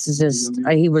 but this is just,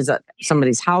 he was at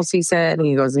somebody's house, he said. And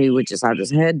he goes, he would just have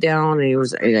his head down. And he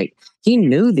was like, he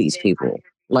knew these people,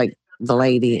 like the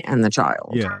lady and the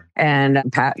child. Yeah. And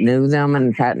Pat knew them,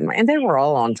 and they were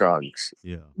all on drugs.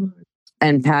 Yeah.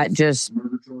 And Pat just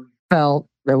felt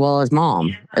that, well, his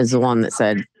mom is the one that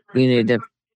said, you need to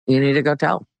go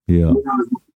tell. Yeah.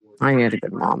 I had a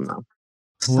good mom though.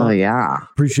 So yeah.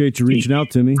 Appreciate you reaching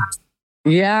out to me.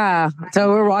 Yeah. So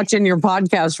we're watching your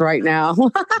podcast right now.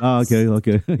 Okay.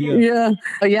 Yeah.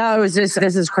 Yeah. It was just,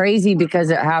 this is crazy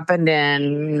because it happened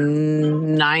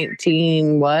in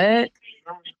 96?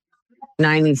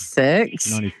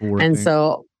 94. And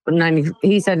so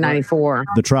he said 94.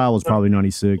 The trial was probably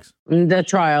 96. The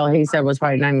trial, he said, was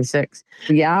probably 96.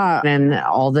 Yeah. And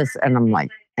all this, and I'm like,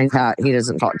 and Pat, he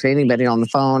doesn't talk to anybody on the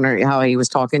phone, or how he was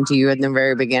talking to you in the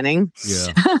very beginning.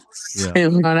 Yeah.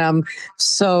 And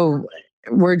so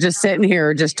we're just sitting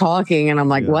here just talking, and I'm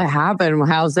like, what happened?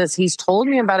 How's this? He's told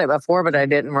me about it before, but I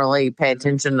didn't really pay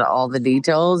attention to all the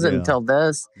details until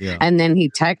this. Yeah. And then he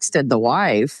texted the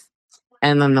wife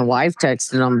And then the wife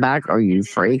texted him back, are you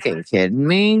freaking kidding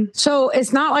me? So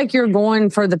it's not like you're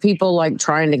going for the people like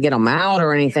trying to get them out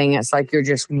or anything. It's like you're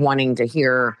just wanting to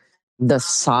hear the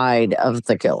side of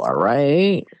the killer,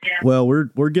 right? Well,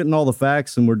 we're getting all the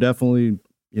facts, and we're definitely,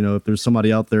 if there's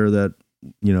somebody out there that,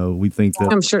 we think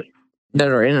that I'm sure that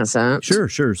are innocent.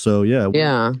 Sure. So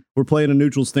yeah. We're playing a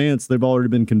neutral stance. They've already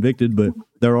been convicted, but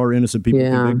there are innocent people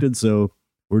convicted. So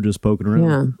we're just poking around.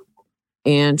 Yeah.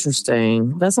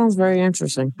 Interesting. That sounds very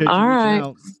interesting. All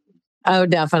right. Oh,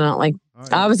 definitely.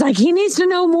 Right. I was like, he needs to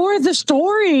know more of the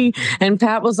story. And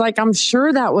Pat was like, I'm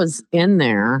sure that was in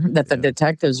there, that the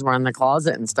detectives were in the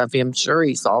closet and stuff. I'm sure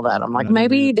he saw that. I'm like,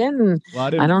 maybe he didn't. Well,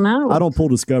 I don't know. I don't pull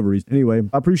discoveries. Anyway,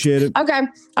 I appreciate it. Okay.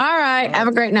 All right. Have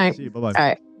a great night. See you. Bye-bye. All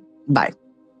right. Bye.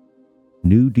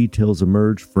 New details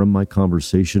emerged from my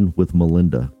conversation with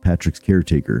Melinda, Patrick's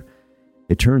caretaker.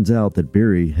 It turns out that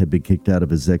Barry had been kicked out of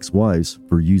his ex-wife's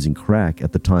for using crack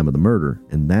at the time of the murder,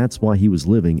 and that's why he was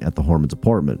living at the Harmon's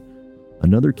apartment.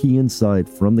 Another key insight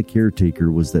from the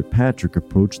caretaker was that Patrick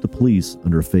approached the police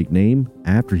under a fake name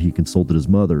after he consulted his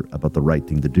mother about the right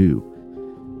thing to do.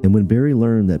 And when Barry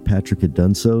learned that Patrick had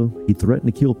done so, he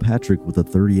threatened to kill Patrick with a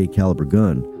 .38 caliber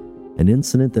gun, an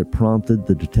incident that prompted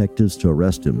the detectives to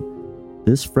arrest him.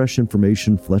 This fresh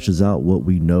information fleshes out what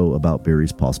we know about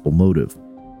Barry's possible motive.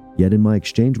 Yet in my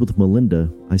exchange with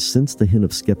Melinda, I sensed a hint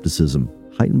of skepticism,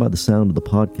 heightened by the sound of the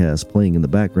podcast playing in the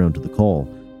background to the call.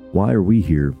 Why are we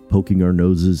here, poking our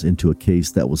noses into a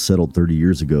case that was settled 30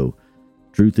 years ago?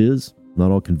 Truth is,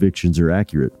 not all convictions are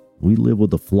accurate. We live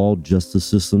with a flawed justice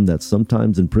system that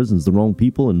sometimes imprisons the wrong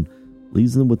people and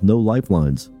leaves them with no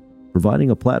lifelines.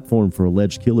 Providing a platform for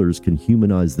alleged killers can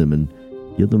humanize them and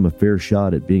give them a fair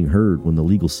shot at being heard when the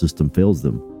legal system fails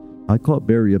them. I caught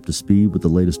Barry up to speed with the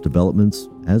latest developments.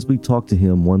 As we talk to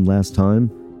him one last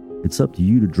time, it's up to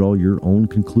you to draw your own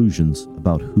conclusions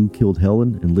about who killed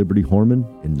Helen and Liberty Harmon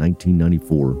in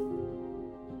 1994.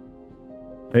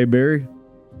 Hey, Barry.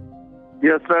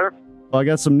 Yes, sir. Well, I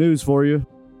got some news for you.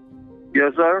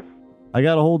 Yes, sir. I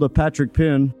got a hold of Patrick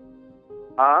Penn.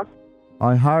 Uh-huh.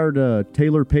 I hired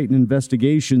Taylor Payton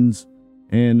Investigations,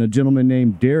 and a gentleman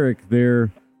named Derek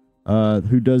there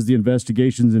who does the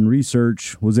investigations and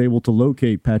research was able to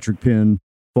locate Patrick Penn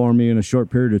for me in a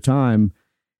short period of time.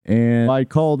 And I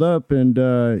called up, and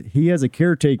he has a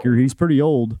caretaker. He's pretty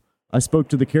old. I spoke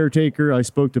to the caretaker. I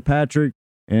spoke to Patrick,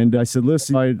 and I said,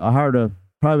 listen, I hired a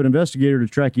private investigator to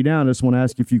track you down. I just want to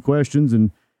ask you a few questions. And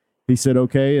he said,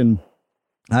 okay. And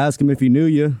I asked him if he knew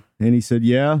you, and he said,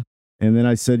 yeah. And then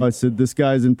I said, this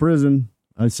guy's in prison.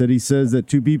 I said, he says that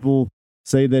two people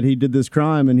say that he did this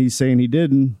crime, and he's saying he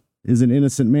didn't. Is an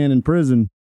innocent man in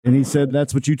prison. And he said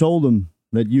that's what you told him,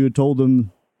 that you had told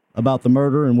him about the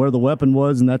murder and where the weapon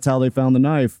was, and that's how they found the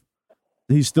knife.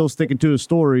 He's still sticking to his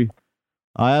story.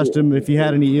 I asked him if he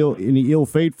had any ill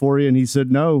fate for you, and he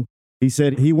said no. He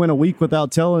said he went a week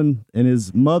without telling, and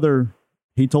his mother,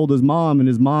 he told his mom, and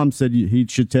his mom said he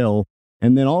should tell.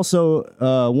 And then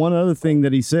also one other thing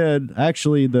that he said,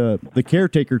 actually the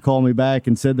caretaker called me back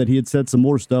and said that he had said some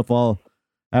more stuff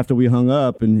after we hung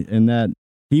up, and that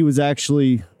he was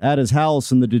actually at his house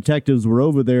and the detectives were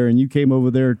over there, and you came over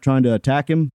there trying to attack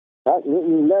him.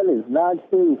 That is not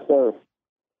true, sir.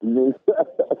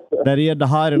 That he had to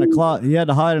hide in a closet. He had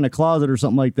to hide in a closet or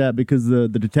something like that because the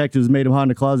detectives made him hide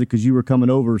in a closet because you were coming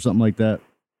over or something like that.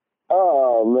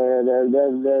 Oh man, that's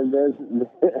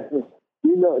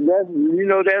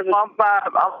I'm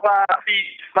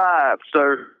 5'5",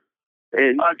 sir,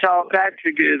 and my tall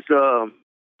Patrick is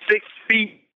 6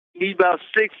 feet. He's about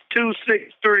 6'2",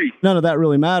 6'3". None of that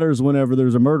really matters whenever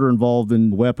there's a murder involved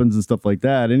in weapons and stuff like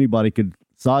that. Anybody could,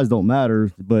 size don't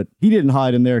matter, but he didn't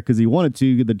hide in there because he wanted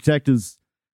to. The detectives,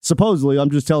 supposedly, I'm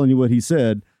just telling you what he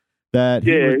said, that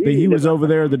he was over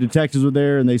there, the detectives were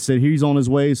there, and they said he's on his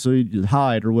way, so you just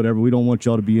hide or whatever. We don't want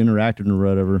y'all to be interacting or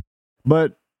whatever.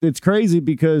 But it's crazy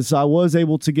because I was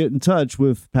able to get in touch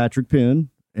with Patrick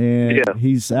Penn. And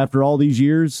he's, after all these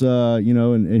years,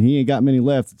 and he ain't got many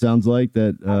left. It sounds like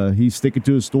that he's sticking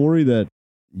to his story that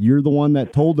you're the one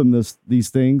that told him these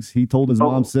things. He told his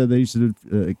mom, said that he should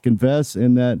confess,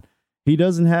 and that he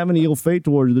doesn't have any ill fate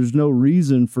towards you. There's no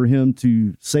reason for him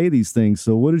to say these things.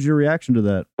 So what is your reaction to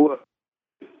that? Well,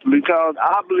 because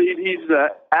I believe he's the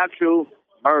actual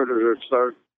murderer,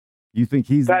 sir. You think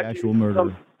he's the actual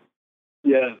murderer?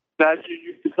 Yeah. Patrick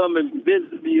used to come and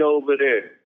visit me over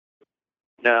there.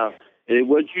 Now,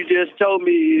 what you just told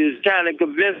me is kind of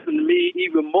convincing me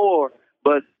even more.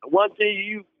 But one thing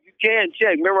you can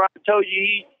check. Remember, I told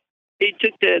you he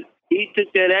took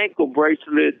that ankle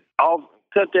bracelet off,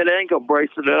 cut that ankle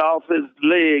bracelet off his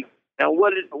leg. Now,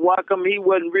 why come he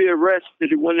wasn't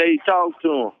rearrested when they talked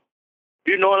to him?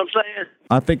 You know what I'm saying?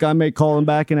 I think I may call him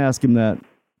back and ask him that.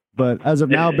 But as of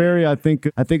now, Barry, I think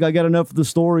I got enough of the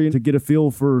story to get a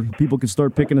feel for people can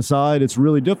start picking a side. It's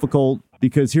really difficult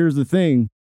because here's the thing.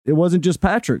 It wasn't just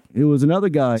Patrick. It was another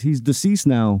guy. He's deceased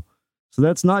now. So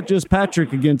that's not just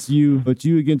Patrick against you, but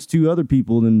you against two other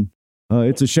people. And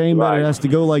it's a shame that it has to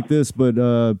go like this, but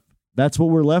that's what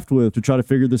we're left with to try to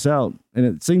figure this out. And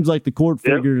it seems like the court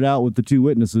figured it out with the two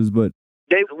witnesses, but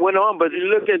they went on. But you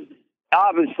look at,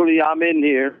 obviously I'm in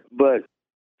here, but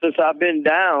since I've been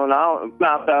down, I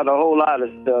found out a whole lot of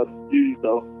stuff too,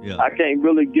 so I can't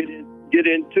really get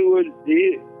into it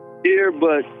here.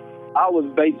 But I was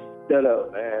based that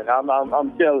up, man.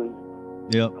 I'm telling you.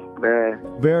 Yep.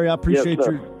 Man. Barry, I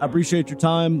appreciate your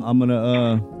time. I'm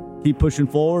gonna keep pushing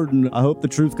forward, and I hope the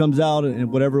truth comes out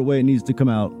in whatever way it needs to come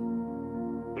out.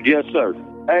 Yes, sir.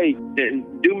 Hey,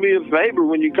 do me a favor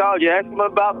when you call. You ask them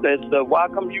about that stuff. Why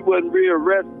come you wasn't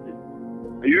rearrested?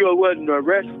 You wasn't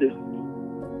arrested.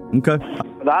 Okay.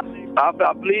 I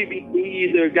believe he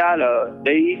either got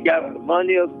he got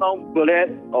money or something for that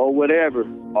or whatever,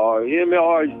 or him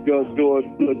or George.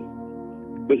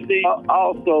 But see,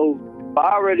 also,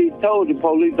 I already told the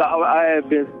police I had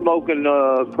been smoking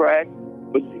crack,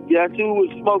 but guess who was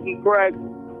smoking crack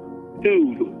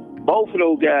too? Both of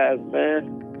those guys,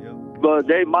 man. But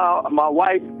my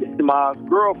wife, my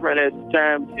girlfriend at the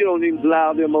time, she don't even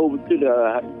allow them over to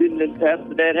the.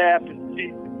 After that happened,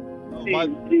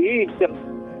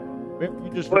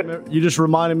 You just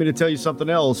reminded me to tell you something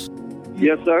else.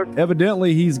 Yes, sir.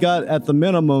 Evidently, he's got, at the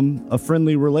minimum, a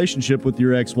friendly relationship with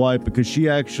your ex-wife because she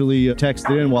actually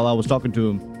texted in while I was talking to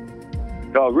him.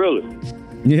 Oh, really?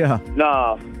 Yeah.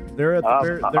 Nah. They're at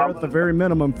the very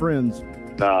minimum friends.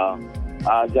 Nah.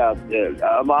 I doubt that.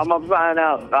 I'm gonna find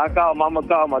out. I'm gonna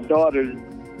call my daughter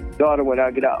when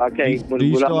I get out. I can't.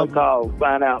 I'm gonna call,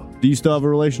 find out. Do you still have a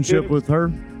relationship with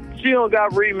her? She don't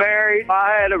got remarried.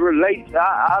 I had a relation.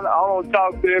 I don't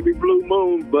talk to every blue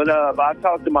moon, but I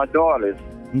talk to my daughters.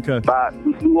 Okay.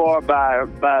 Who are by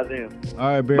them. All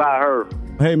right, Barry. By her.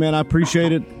 Hey, man, I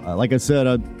appreciate it. Like I said,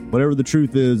 whatever the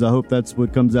truth is, I hope that's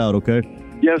what comes out. Okay.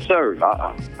 Yes, sir.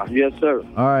 Yes, sir.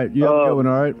 All right. You have a good one.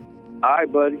 All right. All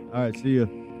right, buddy. All right. See you.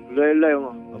 Later.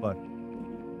 Bye-bye.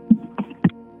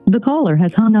 The caller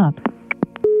has hung up.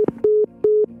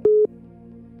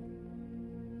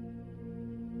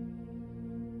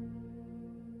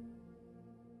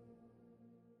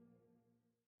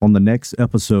 On the next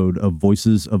episode of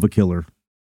Voices of a Killer.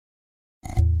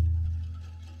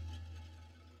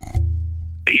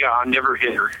 Yeah, I never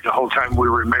hit her. The whole time we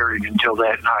were married until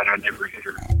that night, I never hit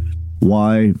her.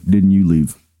 Why didn't you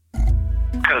leave?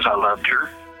 Because I loved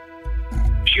her.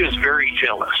 She was very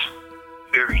jealous.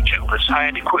 Very jealous. I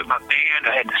had to quit my band.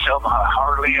 I had to sell my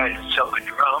Harley. I had to sell my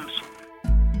drums.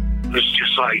 It was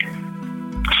just like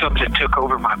something took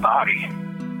over my body.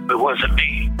 It wasn't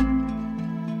me.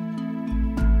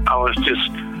 I was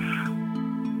just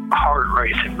heart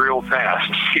racing real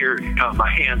fast, scared. My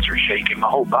hands are shaking, my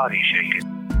whole body's shaking.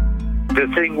 The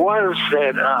thing was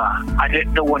that I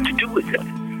didn't know what to do with it,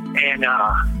 and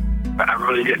I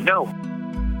really didn't know.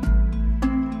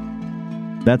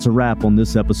 That's a wrap on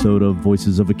this episode of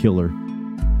Voices of a Killer.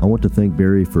 I want to thank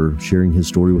Barry for sharing his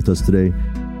story with us today.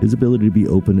 His ability to be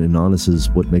open and honest is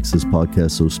what makes this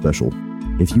podcast so special.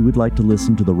 If you would like to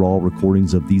listen to the raw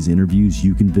recordings of these interviews,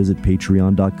 you can visit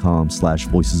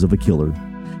patreon.com/voicesofakiller.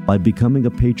 By becoming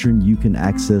a patron, you can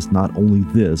access not only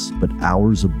this, but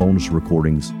hours of bonus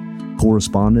recordings,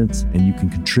 correspondence, and you can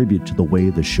contribute to the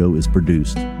way the show is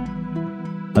produced.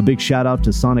 A big shout out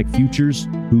to Sonic Futures,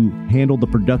 who handled the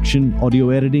production,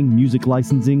 audio editing, music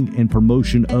licensing, and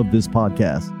promotion of this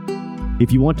podcast.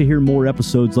 If you want to hear more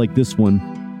episodes like this one,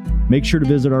 make sure to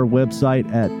visit our website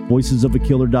at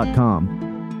voicesofakiller.com.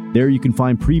 There you can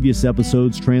find previous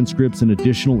episodes, transcripts, and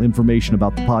additional information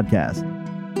about the podcast.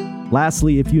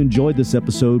 Lastly, if you enjoyed this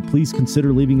episode, please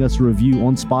consider leaving us a review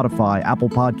on Spotify, Apple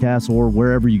Podcasts, or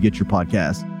wherever you get your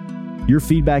podcasts. Your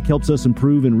feedback helps us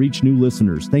improve and reach new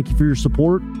listeners. Thank you for your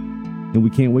support, and we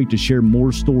can't wait to share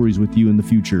more stories with you in the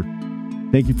future.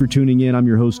 Thank you for tuning in. I'm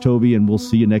your host, Toby, and we'll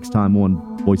see you next time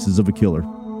on Voices of a Killer.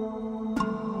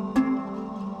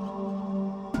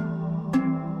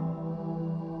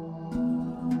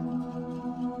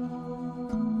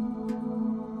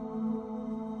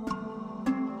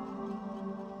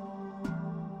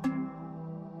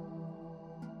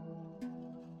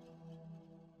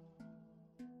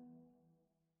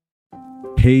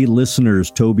 Hey listeners,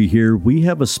 Toby here. We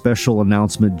have a special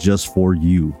announcement just for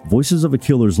you. Voices of a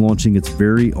Killer is launching its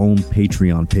very own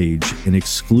Patreon page, an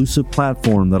exclusive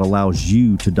platform that allows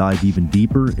you to dive even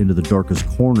deeper into the darkest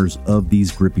corners of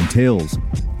these gripping tales.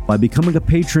 By becoming a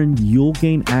patron, you'll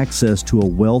gain access to a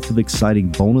wealth of exciting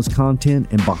bonus content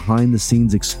and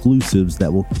behind-the-scenes exclusives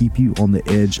that will keep you on the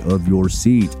edge of your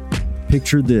seat.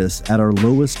 Picture this, at our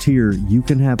lowest tier, you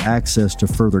can have access to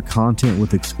further content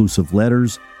with exclusive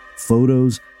letters,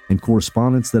 photos, and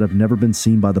correspondence that have never been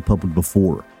seen by the public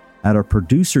before. At our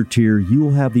producer tier, you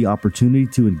will have the opportunity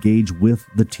to engage with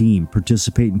the team,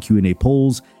 participate in Q&A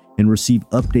polls, and receive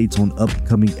updates on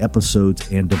upcoming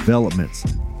episodes and developments.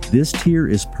 This tier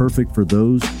is perfect for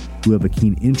those who have a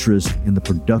keen interest in the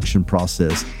production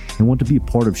process and want to be a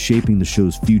part of shaping the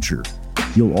show's future.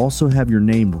 You'll also have your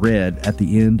name read at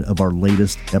the end of our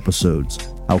latest episodes.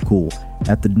 How cool.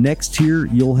 At the next tier,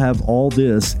 you'll have all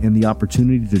this and the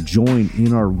opportunity to join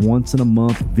in our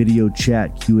once-in-a-month video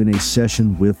chat Q&A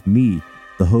session with me,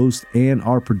 the host, and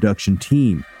our production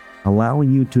team,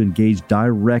 allowing you to engage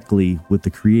directly with the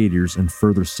creators and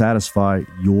further satisfy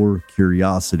your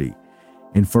curiosity.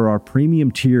 And for our premium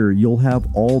tier, you'll have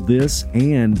all this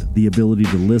and the ability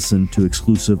to listen to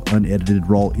exclusive unedited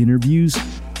raw interviews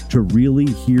to really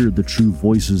hear the true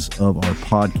voices of our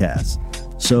podcast.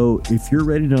 So if you're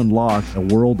ready to unlock a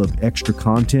world of extra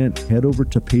content, head over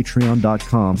to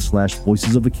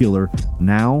patreon.com/voicesofakiller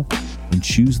now and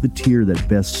choose the tier that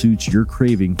best suits your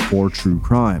craving for true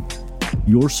crime.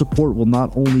 Your support will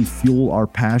not only fuel our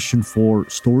passion for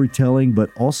storytelling, but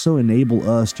also enable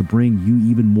us to bring you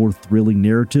even more thrilling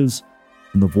narratives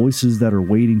from the voices that are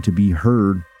waiting to be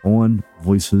heard on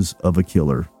Voices of a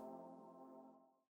Killer.